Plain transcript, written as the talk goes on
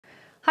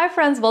Hi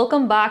friends,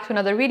 welcome back to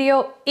another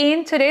video.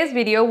 In today's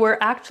video, we're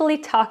actually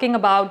talking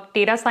about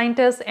data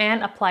scientist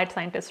and applied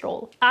scientist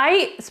role.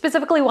 I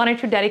specifically wanted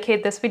to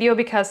dedicate this video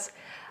because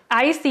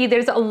I see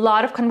there's a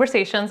lot of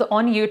conversations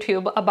on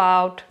YouTube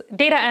about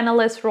data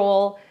analyst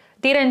role,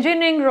 data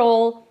engineering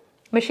role,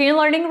 machine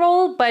learning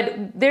role, but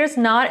there's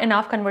not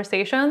enough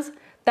conversations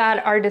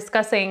that are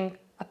discussing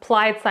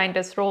applied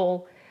scientist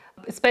role,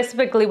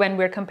 specifically when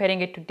we're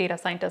comparing it to data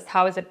scientists.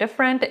 How is it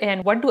different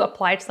and what do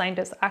applied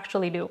scientists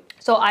actually do?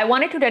 So I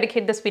wanted to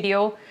dedicate this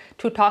video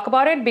to talk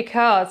about it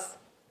because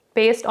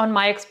based on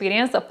my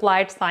experience,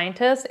 applied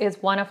scientist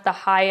is one of the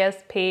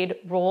highest paid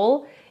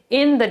role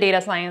in the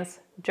data science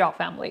job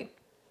family.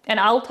 And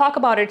I'll talk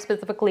about it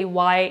specifically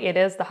why it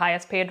is the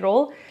highest paid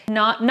role.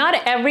 Not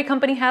every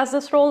company has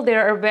this role.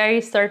 There are a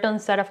very certain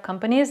set of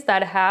companies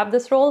that have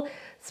this role.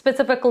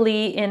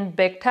 Specifically in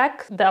big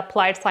tech, the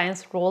applied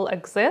science role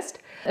exists.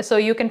 So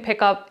you can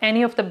pick up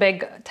any of the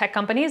big tech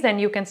companies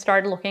and you can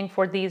start looking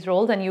for these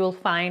roles and you will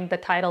find the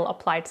title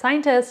applied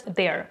scientist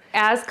there.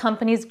 As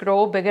companies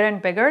grow bigger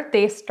and bigger,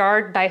 they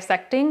start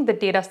dissecting the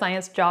data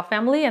science job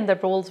family and the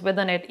roles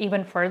within it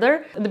even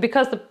further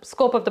because the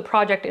scope of the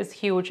project is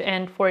huge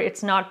and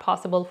it's not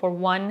possible for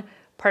one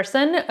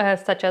person,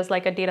 such as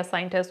like a data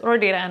scientist or a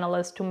data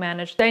analyst, to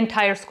manage the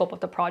entire scope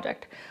of the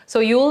project. So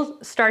you'll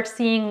start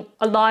seeing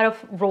a lot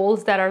of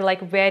roles that are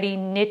like very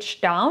niche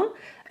down,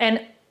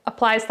 and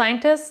applied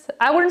scientists,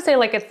 I wouldn't say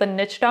like it's the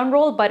niche down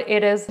role, but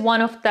it is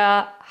one of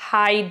the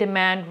high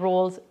demand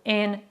roles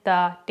in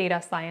the data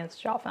science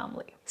job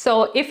family.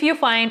 So if you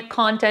find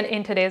content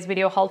in today's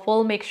video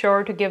helpful, make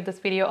sure to give this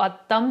video a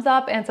thumbs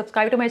up and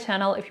subscribe to my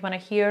channel if you want to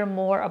hear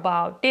more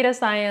about data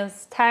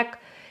science, tech,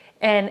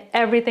 and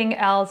everything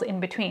else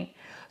in between.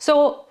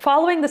 So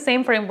following the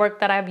same framework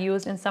that I've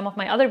used in some of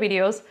my other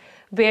videos,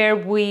 where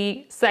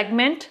we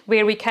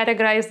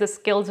categorize the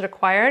skills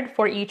required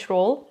for each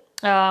role,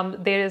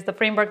 there is the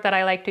framework that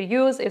I like to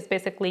use is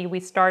basically we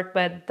start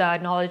with the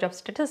knowledge of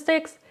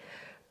statistics,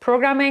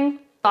 programming,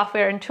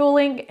 software and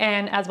tooling,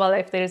 and as well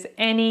if there's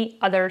any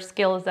other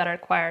skills that are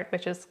required,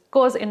 which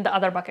goes in the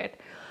other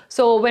bucket.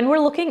 So when we're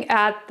looking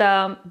at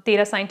the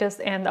data scientist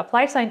and the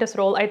applied scientist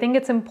role, I think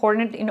it's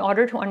important in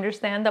order to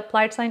understand the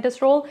applied scientist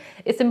role,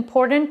 it's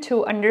important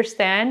to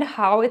understand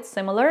how it's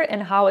similar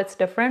and how it's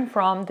different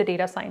from the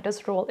data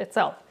scientist role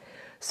itself.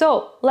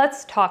 So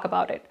let's talk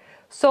about it.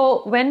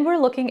 So when we're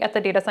looking at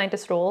the data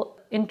scientist role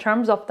in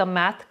terms of the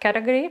math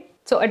category,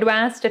 so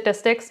advanced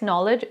statistics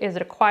knowledge is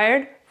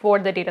required for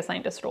the data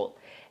scientist role.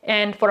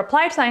 And for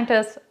applied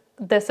scientists,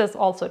 this is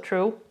also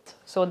true.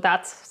 So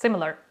that's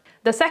similar.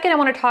 The second I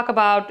want to talk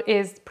about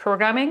is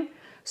programming.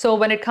 So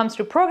when it comes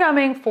to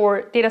programming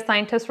for data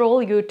scientist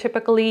role, you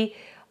typically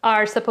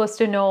are supposed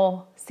to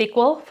know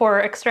SQL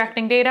for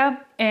extracting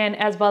data, and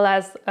as well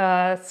as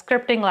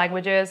scripting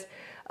languages,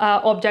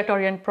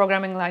 object-oriented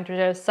programming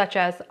languages such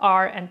as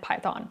R and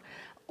Python,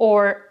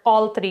 or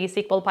all three,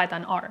 SQL,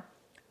 Python, R.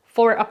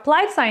 For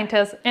applied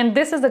scientists, and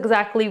this is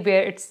exactly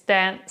where it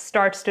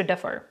starts to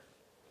differ.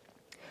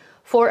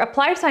 For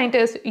applied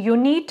scientists, you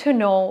need to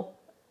know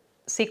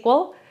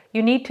SQL,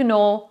 you need to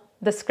know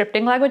the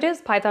scripting languages,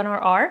 Python or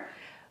R,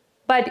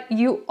 but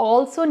you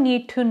also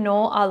need to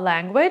know a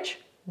language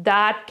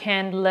that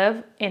can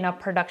live in a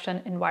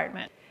production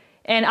environment.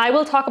 And I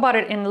will talk about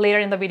it later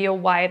in the video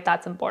why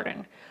that's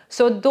important.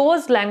 So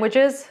those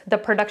languages, the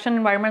production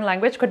environment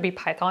language could be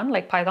Python,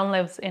 like Python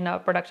lives in a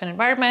production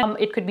environment.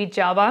 It could be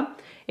Java,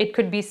 it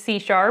could be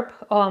C#,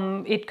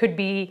 it could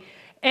be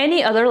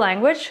any other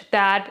language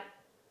that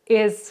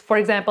is, for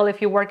example, if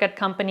you work at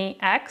company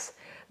X,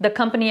 the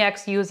company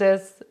X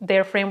uses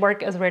their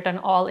framework is written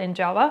all in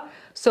Java.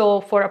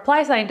 So for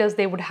applied scientists,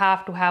 they would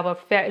have to have a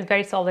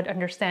very solid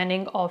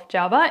understanding of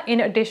Java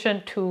in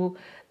addition to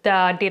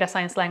the data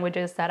science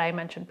languages that I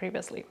mentioned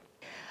previously.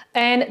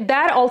 And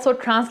that also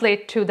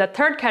translates to the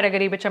third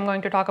category, which I'm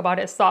going to talk about,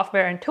 is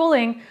software and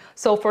tooling.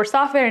 So for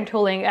software and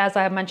tooling, as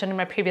I have mentioned in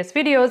my previous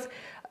videos,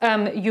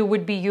 you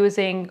would be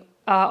using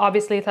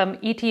obviously some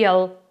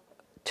ETL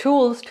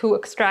tools to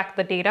extract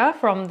the data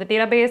from the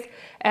database,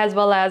 as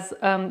well as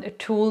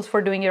tools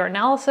for doing your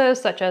analysis,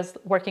 such as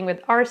working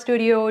with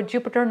RStudio,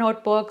 Jupyter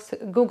Notebooks,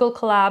 Google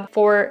Colab.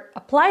 For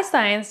applied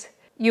science,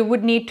 you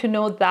would need to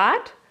know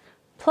that,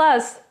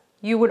 plus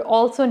you would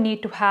also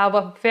need to have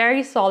a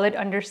very solid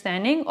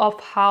understanding of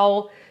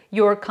how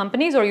your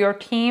company's or your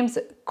team's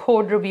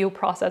code review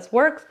process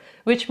works,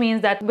 which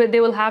means that they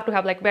will have to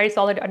have like very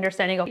solid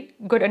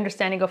good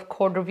understanding of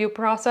code review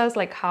process,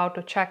 like how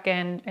to check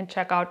in and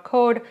check out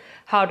code,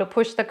 how to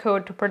push the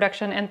code to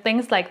production and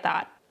things like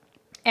that.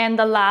 And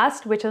the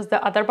last, which is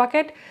the other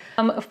bucket,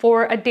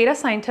 for a data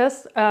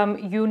scientist,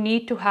 you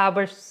need to have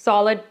a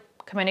solid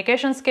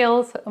communication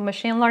skills,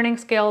 machine learning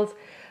skills,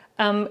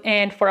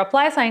 And for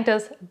applied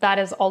scientists, that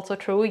is also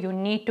true. You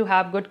need to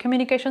have good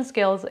communication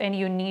skills and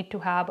you need to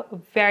have a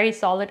very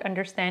solid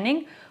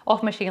understanding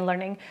of machine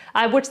learning.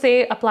 I would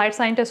say applied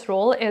scientist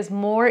role is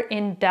more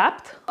in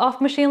depth of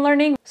machine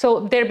learning.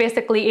 So they're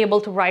basically able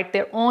to write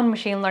their own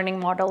machine learning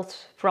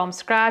models from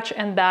scratch,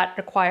 and that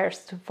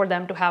requires for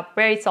them to have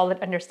very solid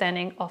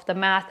understanding of the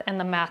math and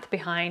the math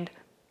behind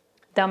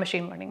the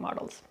machine learning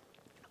models.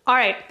 All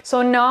right,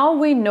 so now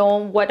we know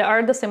what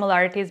are the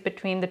similarities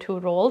between the two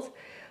roles.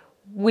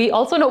 We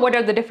also know what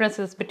are the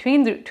differences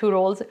between the two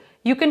roles.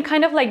 You can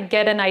kind of like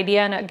get an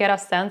idea and get a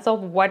sense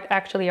of what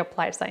actually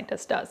applied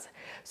scientist does.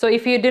 So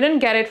if you didn't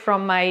get it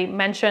from my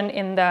mention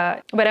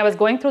when I was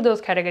going through those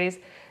categories,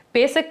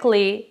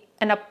 basically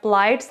an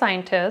applied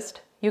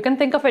scientist, you can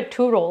think of it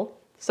two role.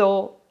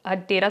 So a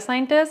data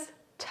scientist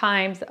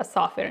times a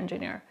software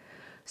engineer.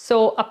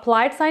 So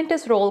applied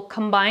scientist role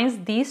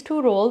combines these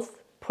two roles,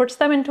 puts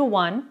them into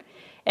one,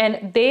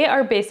 and they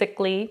are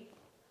basically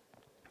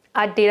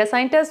a data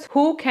scientist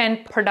who can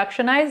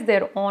productionize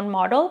their own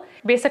model.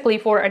 Basically,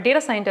 for a data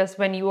scientist,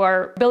 when you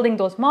are building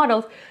those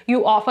models,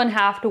 you often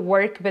have to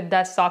work with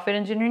the software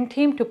engineering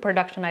team to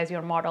productionize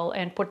your model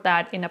and put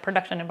that in a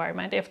production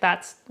environment, if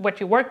that's what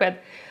you work with.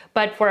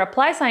 But for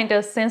applied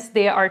scientists, since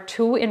they are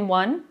two in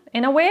one,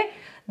 in a way,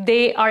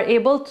 they are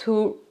able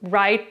to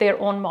write their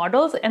own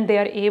models and they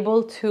are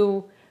able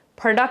to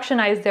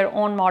productionize their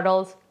own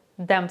models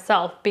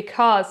themselves,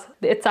 because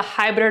it's a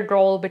hybrid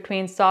role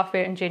between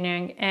software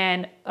engineering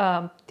and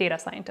data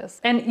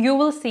scientists. And you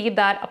will see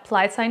that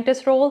applied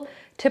scientist role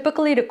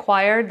typically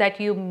require that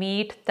you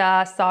meet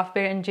the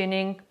software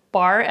engineering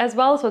bar as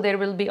well. So there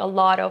will be a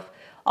lot of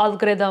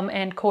algorithm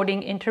and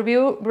coding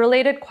interview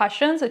related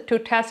questions to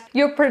test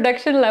your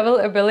production level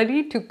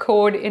ability to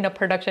code in a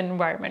production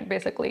environment,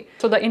 basically.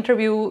 So the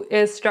interview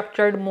is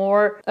structured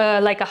more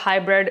like a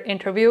hybrid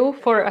interview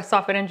for a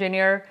software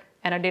engineer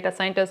and a data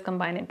scientist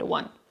combined into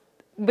one.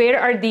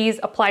 Where are these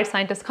applied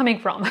scientists coming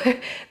from?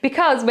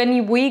 Because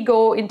when we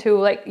go into,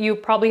 like, you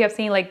probably have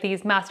seen like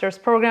these master's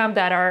programs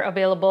that are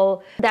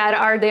available, that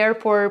are there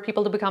for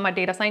people to become a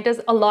data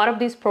scientist. A lot of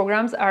these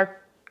programs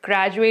are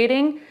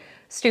graduating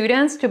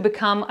students to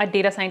become a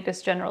data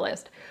scientist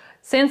generalist.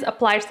 Since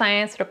applied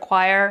science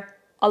require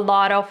a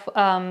lot of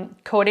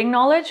coding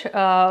knowledge,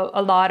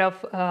 a lot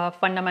of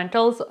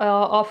fundamentals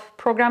of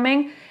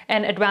programming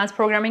and advanced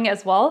programming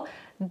as well,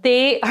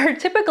 they are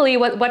typically,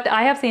 what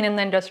I have seen in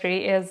the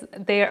industry is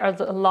there are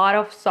a lot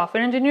of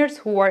software engineers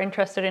who are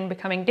interested in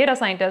becoming data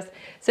scientists.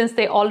 Since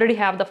they already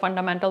have the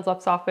fundamentals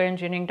of software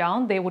engineering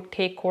down, they would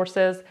take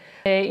courses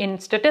in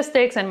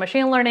statistics and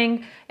machine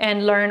learning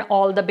and learn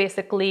all the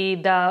basically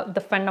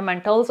the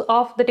fundamentals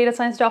of the data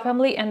science job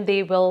family, and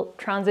they will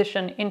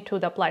transition into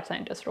the applied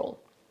scientist role.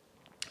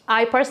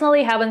 I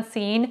personally haven't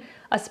seen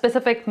a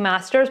specific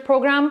master's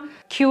program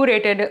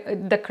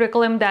curated, the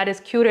curriculum that is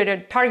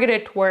curated,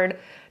 targeted toward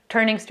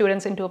turning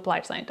students into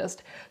applied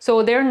scientists.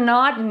 So there are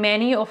not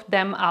many of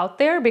them out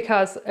there,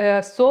 because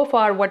so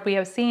far what we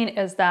have seen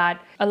is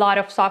that a lot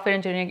of software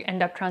engineering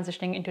end up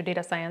transitioning into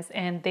data science,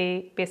 and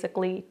they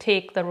basically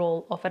take the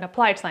role of an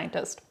applied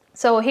scientist.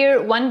 So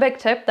here, one big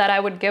tip that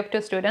I would give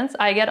to students,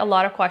 I get a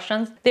lot of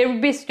questions. There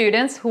would be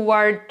students who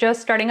are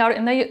just starting out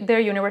in their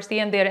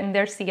university and they're in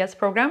their CS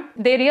program.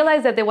 They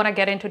realize that they want to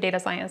get into data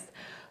science.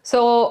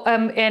 So,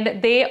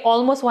 and they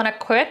almost want to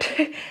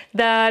quit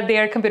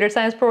their computer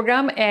science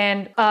program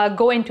and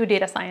go into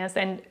data science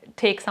and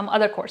take some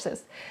other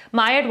courses.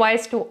 My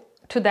advice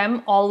to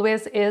them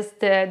always is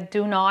that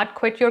do not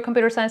quit your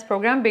computer science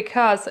program,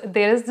 because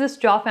there is this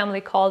job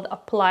family called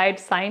applied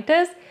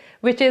scientist,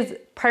 which is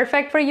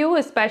perfect for you,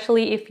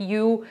 especially if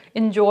you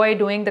enjoy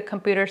doing the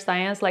computer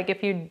science. Like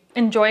if you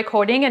enjoy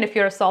coding and if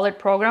you're a solid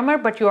programmer,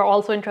 but you are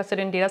also interested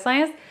in data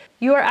science,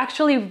 you are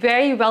actually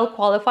very well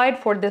qualified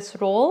for this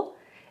role.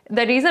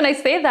 The reason I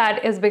say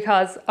that is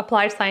because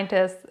applied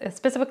scientists,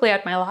 specifically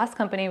at my last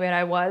company where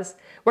I was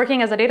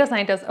working as a data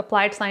scientist,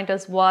 applied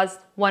scientist was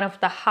one of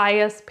the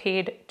highest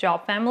paid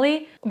job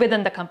family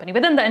within the company,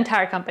 within the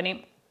entire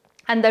company.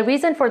 And the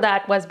reason for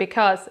that was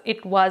because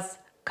it was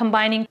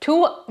combining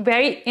two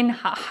very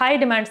high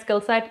demand skill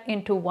set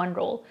into one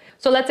role.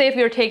 So let's say if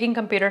you're taking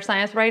computer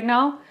science right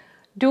now,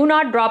 do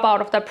not drop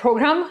out of that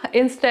program.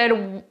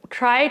 Instead,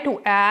 try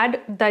to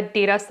add the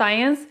data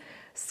science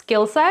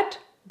skill set,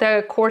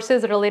 the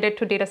courses related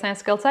to data science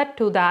skill set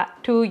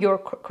to your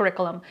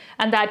curriculum.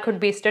 And that could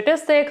be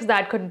statistics,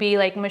 that could be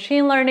like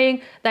machine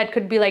learning, that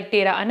could be like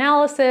data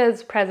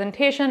analysis,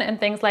 presentation, and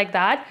things like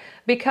that.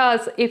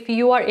 Because if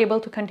you are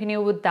able to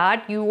continue with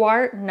that, you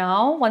are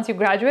now, once you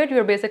graduate,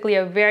 you're basically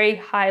a very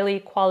highly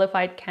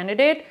qualified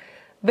candidate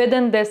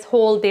within this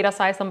whole data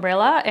science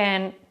umbrella,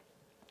 and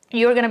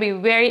you're gonna be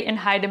very in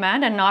high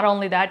demand. And not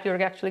only that,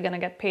 you're actually gonna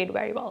get paid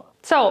very well.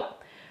 So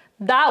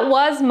that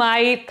was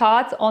my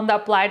thoughts on the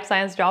applied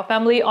science job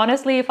family.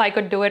 Honestly, if I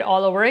could do it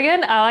all over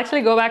again, I'll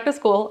actually go back to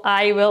school.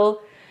 I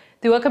will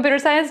do a computer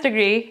science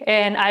degree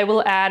and I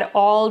will add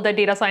all the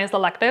data science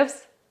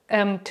electives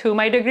to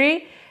my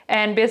degree.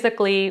 and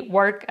basically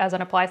work as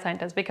an applied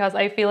scientist, because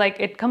I feel like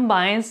it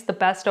combines the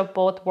best of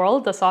both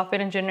worlds, the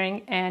software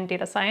engineering and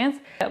data science.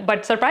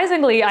 But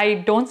surprisingly, I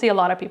don't see a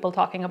lot of people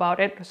talking about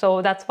it.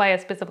 So that's why I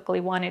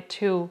specifically wanted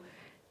to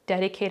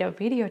dedicate a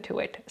video to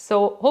it.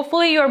 So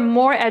hopefully you're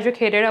more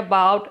educated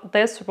about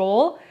this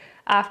role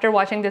after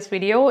watching this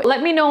video.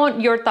 Let me know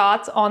your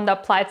thoughts on the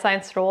applied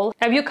science role.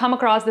 Have you come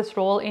across this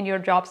role in your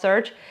job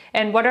search?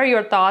 And what are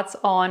your thoughts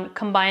on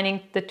combining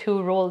the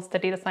two roles, the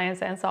data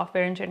science and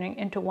software engineering,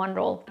 into one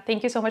role?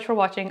 Thank you so much for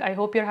watching. I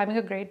hope you're having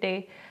a great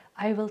day.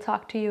 I will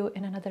talk to you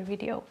in another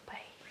video.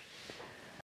 Bye.